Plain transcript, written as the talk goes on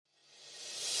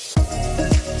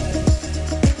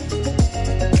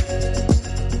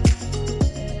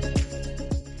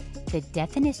the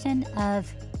definition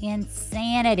of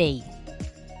insanity.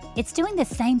 It's doing the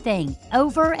same thing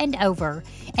over and over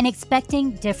and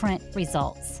expecting different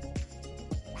results.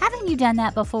 Haven't you done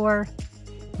that before?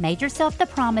 Made yourself the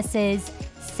promises,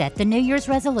 set the New Year's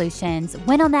resolutions,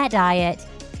 went on that diet.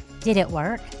 Did it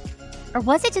work? Or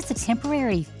was it just a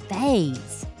temporary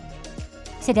phase?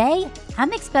 Today,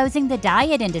 I'm exposing the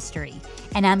diet industry,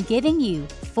 and I'm giving you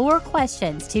 4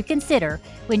 questions to consider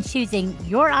when choosing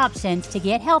your options to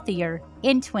get healthier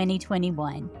in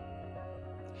 2021.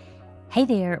 Hey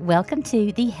there, welcome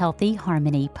to the Healthy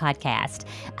Harmony podcast.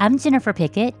 I'm Jennifer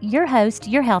Pickett, your host,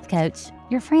 your health coach,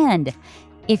 your friend.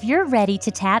 If you're ready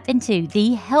to tap into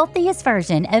the healthiest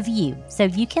version of you so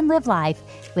you can live life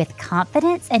with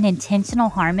confidence and intentional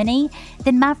harmony,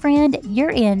 then my friend,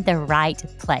 you're in the right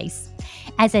place.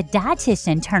 As a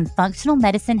dietitian turned functional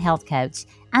medicine health coach,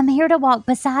 I'm here to walk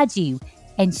beside you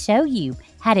and show you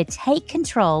how to take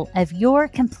control of your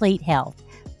complete health,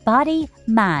 body,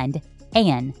 mind,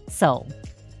 and soul.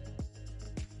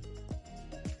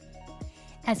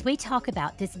 As we talk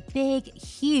about this big,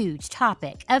 huge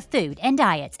topic of food and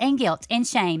diets and guilt and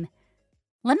shame,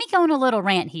 let me go on a little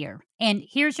rant here. And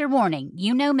here's your warning.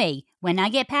 You know me. When I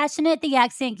get passionate, the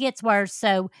accent gets worse,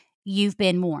 so you've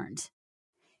been warned.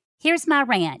 Here's my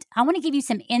rant. I want to give you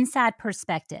some inside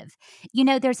perspective. You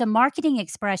know, there's a marketing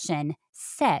expression,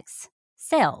 sex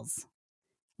sells.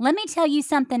 Let me tell you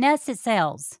something else that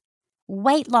sells.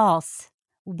 Weight loss.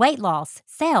 Weight loss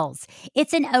sells.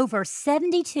 It's an over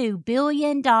 $72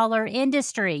 billion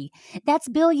industry. That's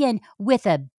billion with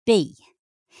a B.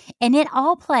 And it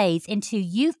all plays into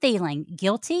you feeling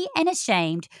guilty and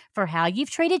ashamed for how you've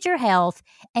treated your health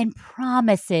and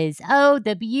promises,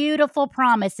 the beautiful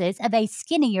promises of a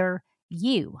skinnier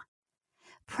you.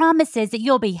 Promises that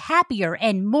you'll be happier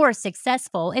and more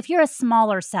successful if you're a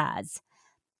smaller size.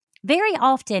 Very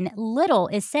often, little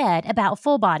is said about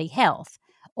full body health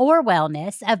or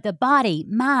wellness of the body,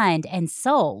 mind, and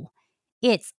soul.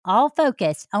 It's all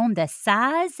focused on the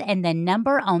size and the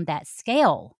number on that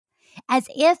scale, as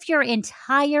if your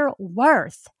entire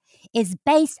worth is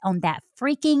based on that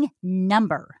freaking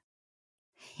number.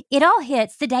 It all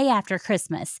hits the day after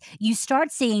Christmas. You start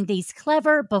seeing these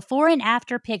clever before and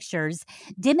after pictures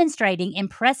demonstrating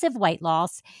impressive weight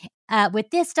loss with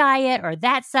this diet or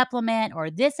that supplement or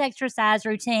this exercise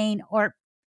routine or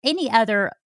any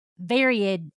other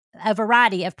a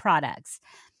variety of products.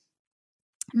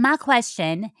 My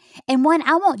question, and one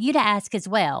I want you to ask as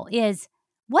well, is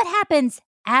what happens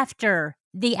after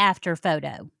the after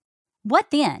photo?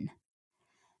 What then?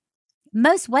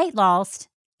 Most weight loss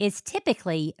is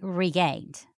typically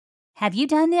regained. Have you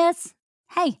done this?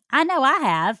 Hey, I know I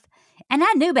have, and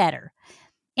I knew better.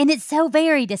 And it's so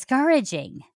very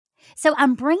discouraging. So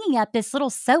I'm bringing up this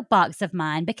little soapbox of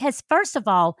mine because, first of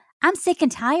all, I'm sick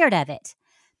and tired of it.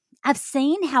 I've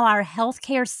seen how our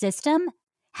healthcare system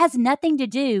has nothing to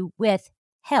do with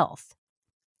health.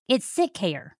 It's sick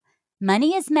care.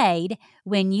 Money is made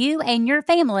when you and your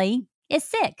family is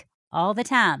sick all the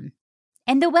time.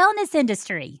 And the wellness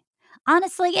industry,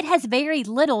 honestly, it has very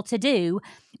little to do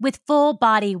with full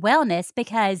body wellness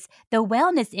because the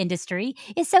wellness industry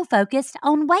is so focused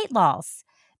on weight loss.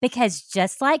 Because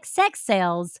just like sex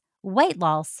sells, weight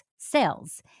loss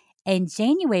sells. And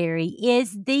January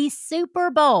is the Super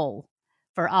Bowl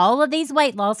for all of these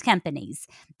weight loss companies.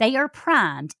 They are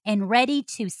primed and ready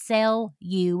to sell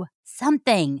you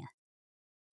something.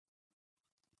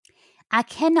 I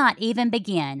cannot even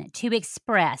begin to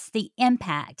express the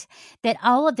impact that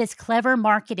all of this clever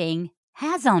marketing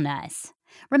has on us.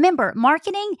 Remember,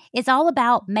 marketing is all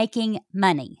about making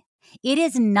money. It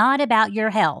is not about your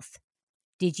health.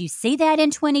 Did you see that in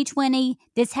 2020?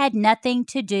 This had nothing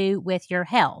to do with your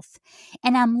health.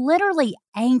 And I'm literally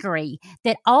angry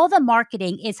that all the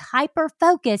marketing is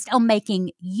hyper-focused on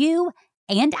making you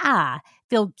and I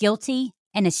feel guilty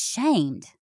and ashamed.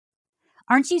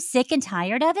 Aren't you sick and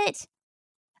tired of it?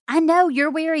 I know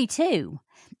you're weary too.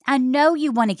 I know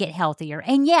you want to get healthier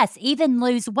and yes, even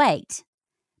lose weight.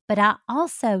 But I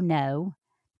also know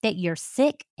that you're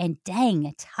sick and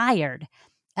dang tired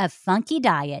of funky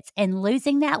diets and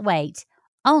losing that weight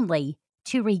only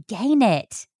to regain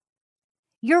it.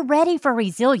 You're ready for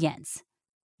resilience.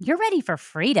 You're ready for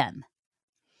freedom.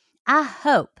 I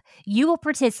hope you will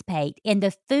participate in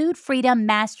the Food Freedom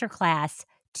Masterclass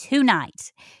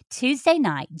tonight, Tuesday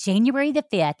night, January the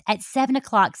 5th at 7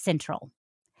 o'clock Central.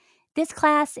 This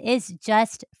class is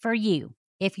just for you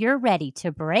if you're ready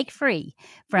to break free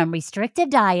from restrictive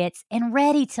diets and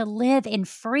ready to live in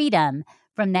freedom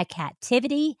from the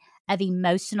captivity of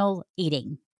emotional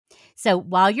eating. So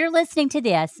while you're listening to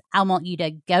this, I want you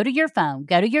to go to your phone,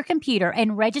 go to your computer,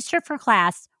 and register for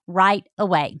class right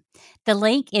away. The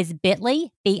link is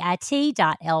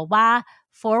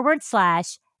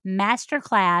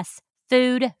bit.ly/masterclass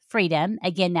food freedom.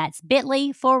 Again, that's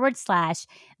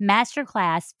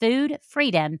bit.ly/masterclass food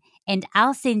freedom. And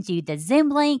I'll send you the Zoom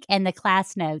link and the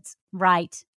class notes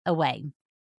right away.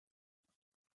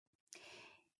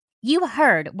 You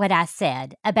heard what I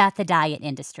said about the diet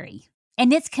industry,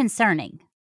 and it's concerning.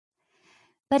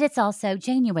 But it's also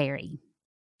January,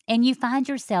 and you find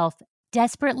yourself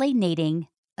desperately needing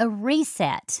a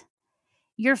reset.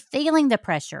 You're feeling the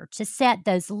pressure to set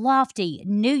those lofty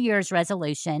New Year's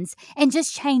resolutions and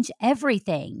just change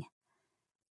everything.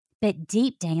 But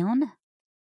deep down,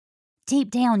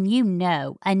 you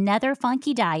know another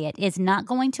funky diet is not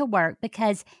going to work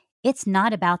because it's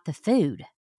not about the food.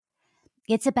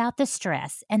 It's about the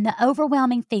stress and the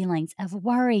overwhelming feelings of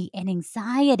worry and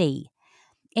anxiety.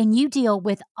 And you deal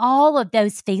with all of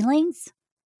those feelings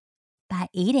by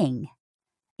eating.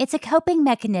 It's a coping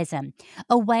mechanism,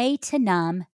 a way to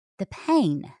numb the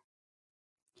pain.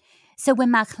 So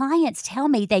when my clients tell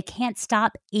me they can't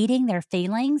stop eating their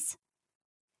feelings,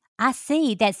 I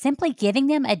see that simply giving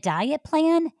them a diet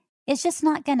plan is just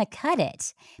not going to cut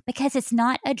it because it's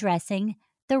not addressing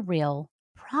the real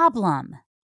problem.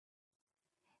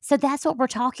 So that's what we're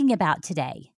talking about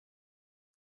today.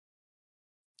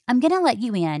 I'm going to let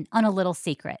you in on a little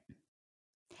secret.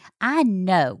 I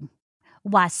know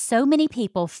why so many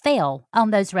people fail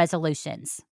on those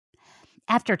resolutions.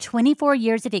 After 24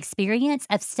 years of experience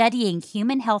of studying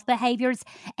human health behaviors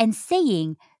and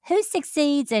seeing who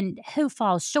succeeds and who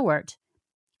falls short,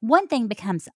 one thing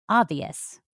becomes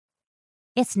obvious.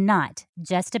 It's not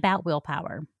just about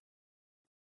willpower.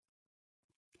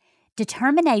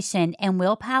 Determination and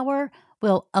willpower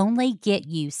will only get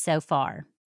you so far.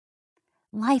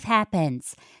 Life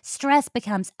happens. Stress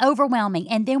becomes overwhelming,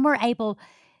 and then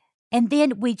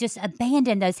we just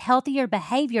abandon those healthier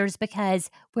behaviors because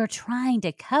we're trying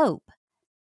to cope.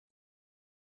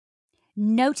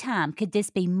 No time could this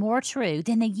be more true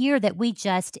than the year that we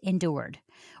just endured.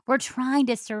 We're trying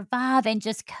to survive and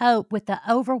just cope with the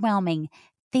overwhelming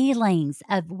feelings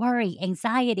of worry,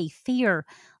 anxiety, fear,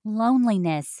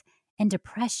 loneliness, and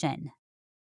depression.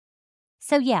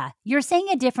 So yeah, you're seeing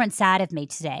a different side of me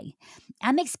today.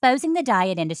 I'm exposing the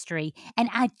diet industry, and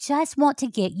I just want to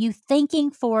get you thinking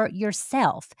for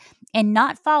yourself and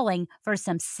not falling for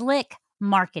some slick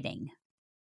marketing.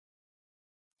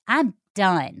 I'm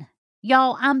done.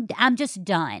 Y'all, I'm just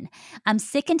done. I'm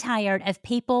sick and tired of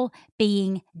people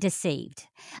being deceived.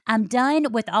 I'm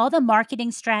done with all the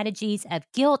marketing strategies of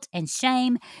guilt and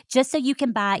shame just so you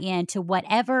can buy into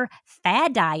whatever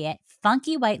fad diet,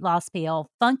 funky weight loss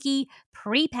pill, funky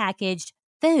prepackaged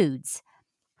foods.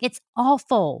 It's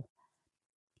awful.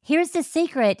 Here's the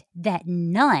secret that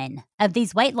none of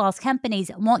these weight loss companies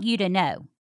want you to know.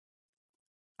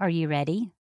 Are you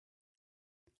ready?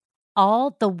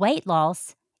 All the weight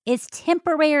loss is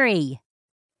temporary.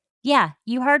 Yeah,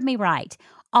 you heard me right.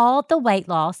 All the weight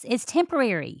loss is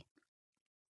temporary.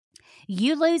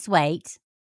 You lose weight,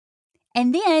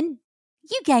 and then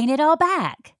you gain it all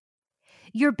back.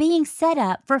 You're being set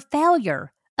up for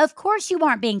failure. Of course, you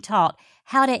aren't being taught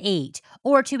how to eat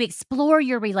or to explore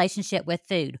your relationship with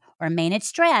food or manage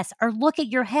stress or look at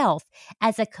your health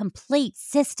as a complete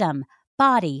system,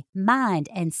 body, mind,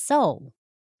 and soul.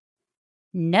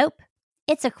 Nope,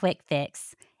 it's a quick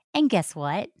fix. And guess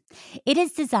what? It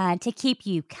is designed to keep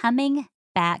you coming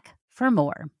back for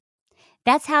more.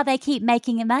 That's how they keep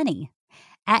making money.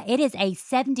 It is a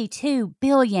 $72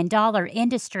 billion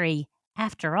industry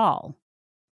after all.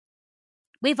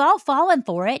 We've all fallen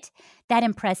for it, that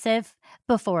impressive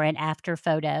before and after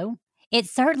photo. It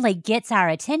certainly gets our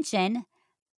attention.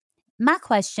 My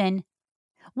question,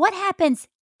 what happens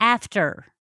after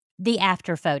the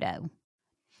after photo?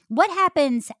 What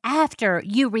happens after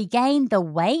you regain the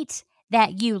weight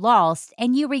that you lost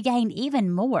and you regain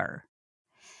even more?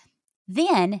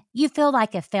 Then you feel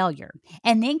like a failure,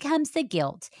 and then comes the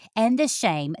guilt and the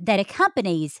shame that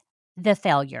accompanies the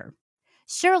failure.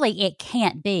 Surely it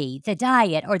can't be the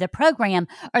diet or the program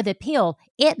or the pill.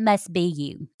 It must be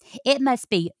you. It must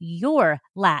be your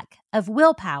lack of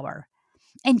willpower.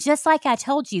 And just like I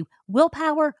told you,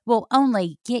 willpower will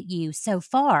only get you so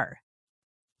far.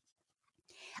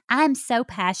 I'm so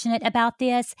passionate about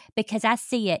this because I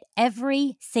see it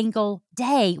every single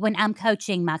day when I'm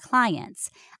coaching my clients.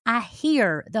 I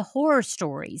hear the horror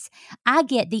stories. I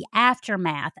get the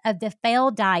aftermath of the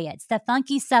failed diets, the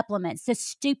funky supplements, the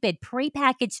stupid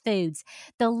prepackaged foods,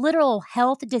 the literal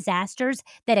health disasters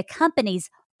that accompanies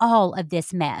all of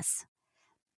this mess.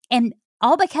 And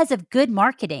all because of good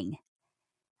marketing.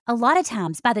 A lot of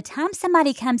times, by the time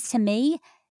somebody comes to me,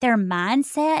 Their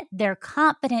mindset, their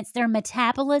confidence, their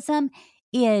metabolism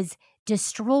is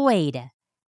destroyed.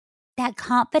 That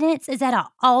confidence is at an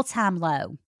all-time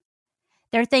low.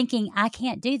 They're thinking, I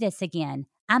can't do this again.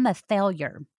 I'm a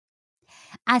failure.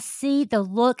 I see the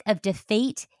look of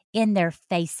defeat in their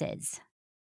faces.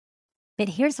 But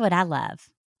here's what I love.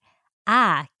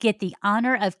 I get the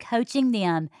honor of coaching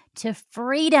them to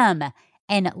freedom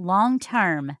and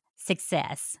long-term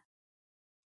success.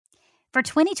 For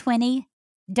 2020,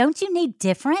 don't you need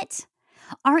different?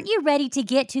 Aren't you ready to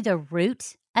get to the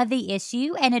root of the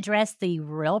issue and address the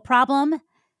real problem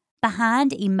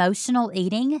behind emotional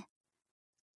eating?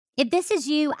 If this is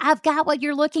you, I've got what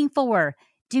you're looking for.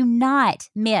 Do not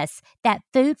miss that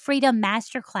Food Freedom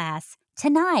Masterclass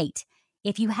tonight.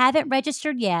 If you haven't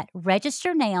registered yet,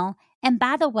 register now. And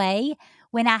by the way,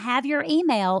 when I have your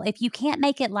email, if you can't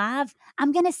make it live,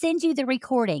 I'm going to send you the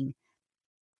recording.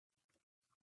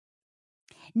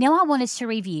 Now I want us to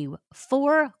review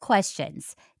 4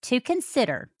 questions to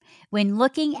consider when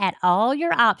looking at all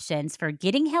your options for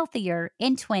getting healthier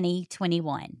in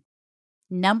 2021.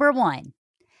 Number 1,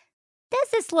 does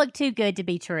this look too good to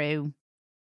be true?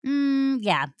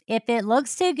 Yeah, if it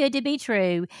looks too good to be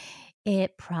true,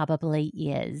 it probably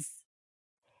is.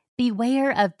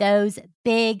 Beware of those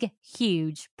big,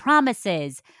 huge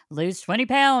promises. Lose 20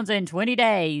 pounds in 20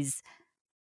 days.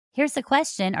 Here's the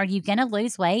question. Are you going to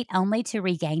lose weight only to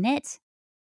regain it?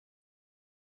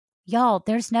 Y'all,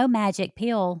 there's no magic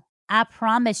pill. I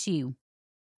promise you.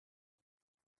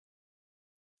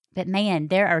 But man,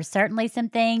 there are certainly some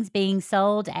things being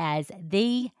sold as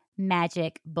the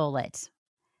magic bullet.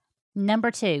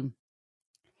 Number 2,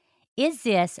 is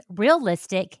this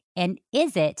realistic and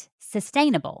is it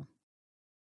sustainable?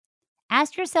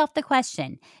 Ask yourself the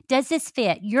question, does this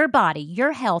fit your body,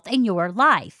 your health, and your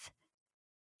life?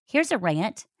 Here's a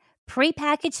rant.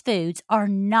 Prepackaged foods are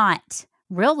not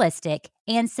realistic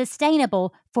and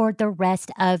sustainable for the rest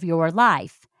of your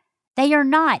life. They are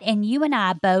not, and you and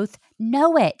I both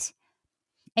know it.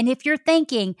 And if you're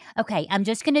thinking, okay, I'm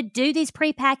just going to do these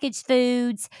prepackaged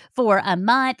foods for a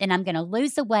month and I'm going to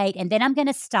lose the weight and then I'm going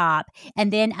to stop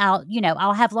and then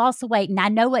I'll have lost the weight and I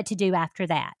know what to do after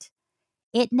that.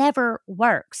 It never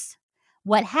works.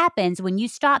 What happens when you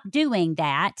stop doing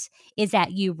that is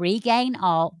that you regain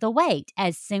all the weight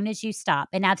as soon as you stop.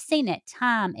 And I've seen it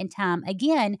time and time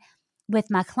again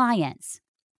with my clients.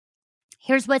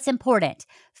 Here's what's important.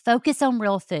 Focus on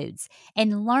real foods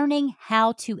and learning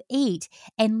how to eat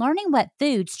and learning what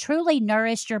foods truly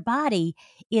nourish your body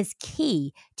is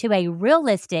key to a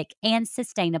realistic and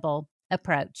sustainable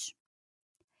approach.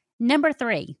 Number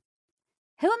 3,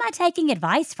 who am I taking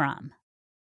advice from?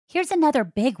 Here's another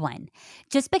big one.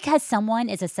 Just because someone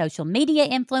is a social media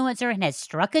influencer and has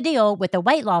struck a deal with a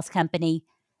weight loss company,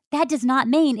 that does not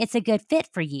mean it's a good fit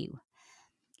for you.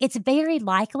 It's very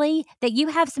likely that you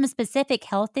have some specific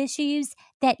health issues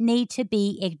that need to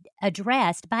be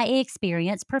addressed by an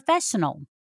experienced professional.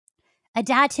 A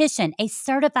dietitian, a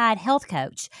certified health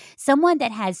coach, someone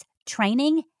that has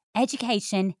training,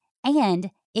 education,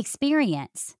 and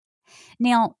experience.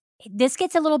 Now, this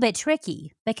gets a little bit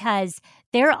tricky because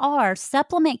there are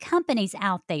supplement companies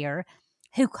out there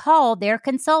who call their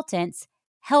consultants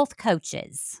health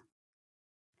coaches.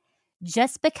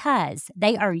 Just because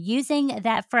they are using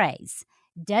that phrase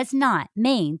does not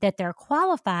mean that they're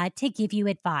qualified to give you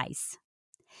advice.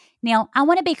 Now, I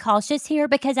want to be cautious here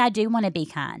because I do want to be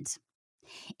kind.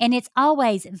 And it's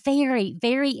always very,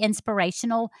 very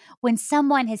inspirational when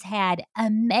someone has had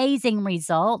amazing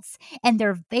results and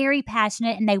they're very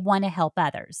passionate and they want to help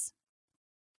others.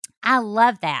 I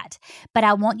love that, but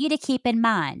I want you to keep in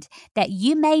mind that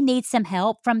you may need some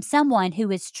help from someone who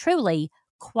is truly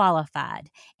qualified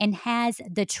and has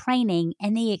the training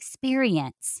and the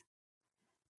experience.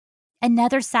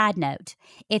 Another side note,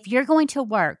 if you're going to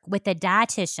work with a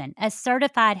dietitian, a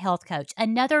certified health coach,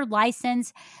 another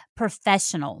licensed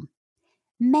professional,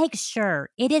 make sure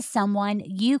it is someone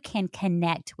you can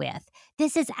connect with.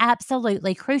 This is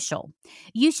absolutely crucial.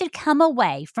 You should come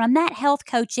away from that health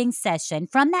coaching session,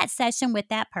 from that session with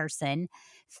that person,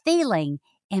 feeling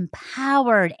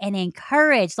empowered and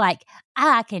encouraged, like,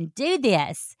 I can do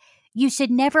this. You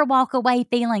should never walk away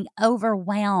feeling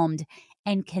overwhelmed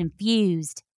and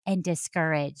confused and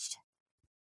discouraged.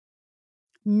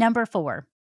 Number 4,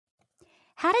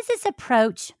 how does this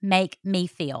approach make me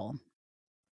feel?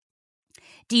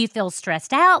 Do you feel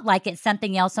stressed out, like it's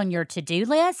something else on your to-do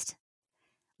list?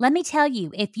 Let me tell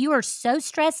you, if you are so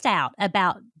stressed out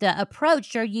about the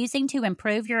approach you're using to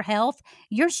improve your health,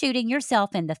 you're shooting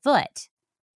yourself in the foot.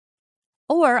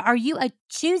 Or are you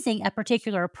choosing a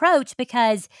particular approach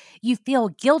because you feel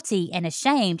guilty and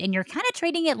ashamed and you're kind of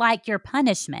treating it like your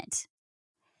punishment?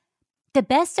 The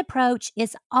best approach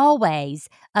is always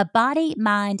a body,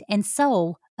 mind, and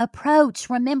soul approach.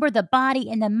 Remember, the body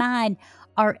and the mind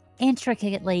are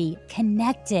intricately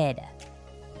connected.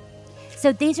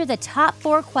 So these are the top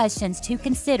 4 questions to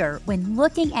consider when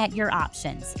looking at your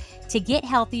options to get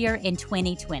healthier in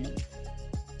 2020.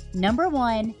 Number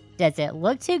 1, does it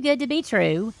look too good to be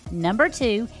true? Number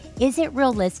 2, is it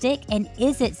realistic and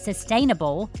is it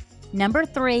sustainable? Number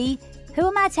 3, who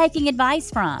am I taking advice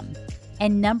from?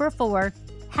 And number 4,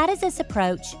 how does this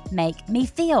approach make me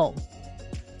feel?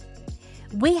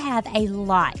 We have a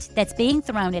lot that's being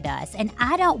thrown at us, and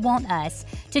I don't want us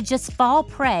to just fall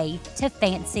prey to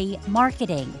fancy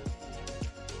marketing.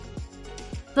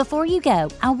 Before you go,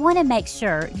 I want to make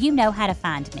sure you know how to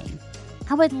find me.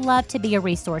 I would love to be a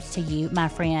resource to you, my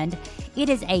friend. It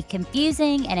is a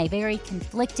confusing and a very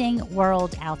conflicting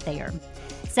world out there.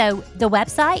 So the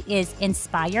website is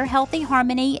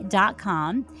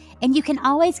inspirehealthyharmony.com, and you can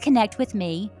always connect with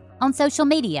me on social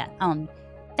media, on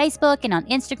Facebook and on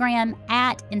Instagram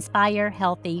at Inspire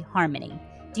Healthy Harmony.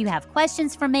 Do you have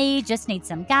questions for me? Just need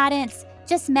some guidance?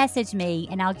 Just message me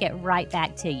and I'll get right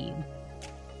back to you.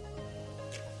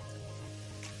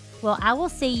 Well, I will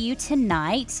see you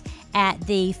tonight at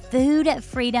the Food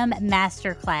Freedom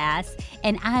Masterclass,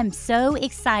 and I'm so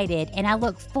excited and I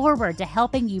look forward to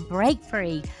helping you break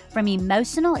free from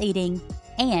emotional eating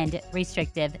and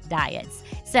restrictive diets.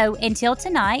 So until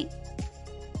tonight,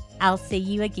 I'll see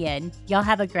you again. Y'all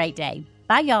have a great day.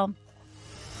 Bye, y'all.